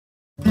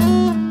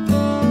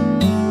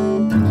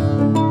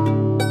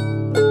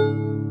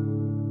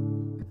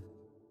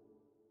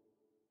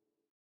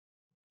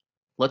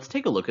Let's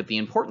take a look at the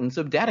importance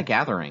of data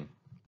gathering.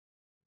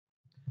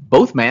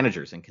 Both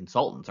managers and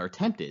consultants are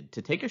tempted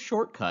to take a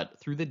shortcut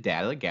through the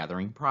data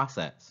gathering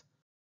process.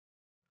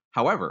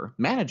 However,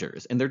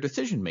 managers and their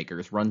decision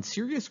makers run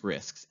serious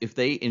risks if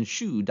they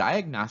eschew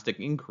diagnostic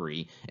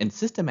inquiry and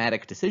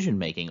systematic decision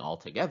making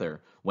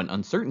altogether when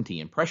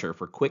uncertainty and pressure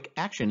for quick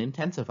action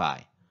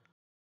intensify.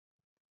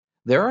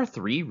 There are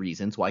three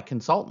reasons why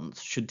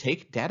consultants should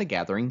take data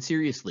gathering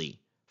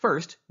seriously.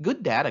 First,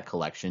 good data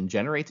collection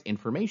generates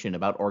information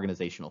about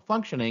organizational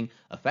functioning,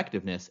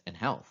 effectiveness, and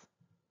health.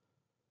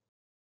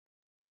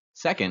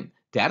 Second,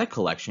 data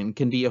collection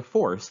can be a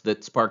force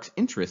that sparks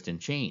interest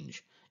and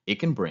change. It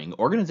can bring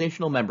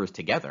organizational members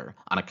together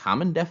on a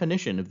common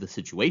definition of the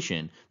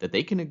situation that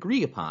they can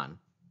agree upon.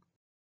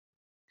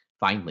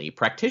 Finally,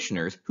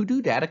 practitioners who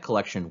do data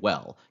collection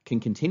well can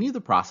continue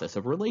the process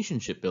of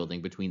relationship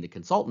building between the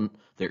consultant,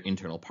 their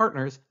internal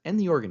partners, and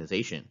the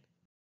organization.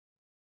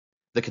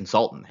 The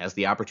consultant has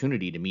the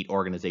opportunity to meet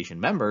organization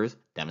members,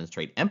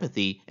 demonstrate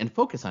empathy, and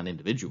focus on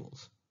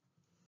individuals.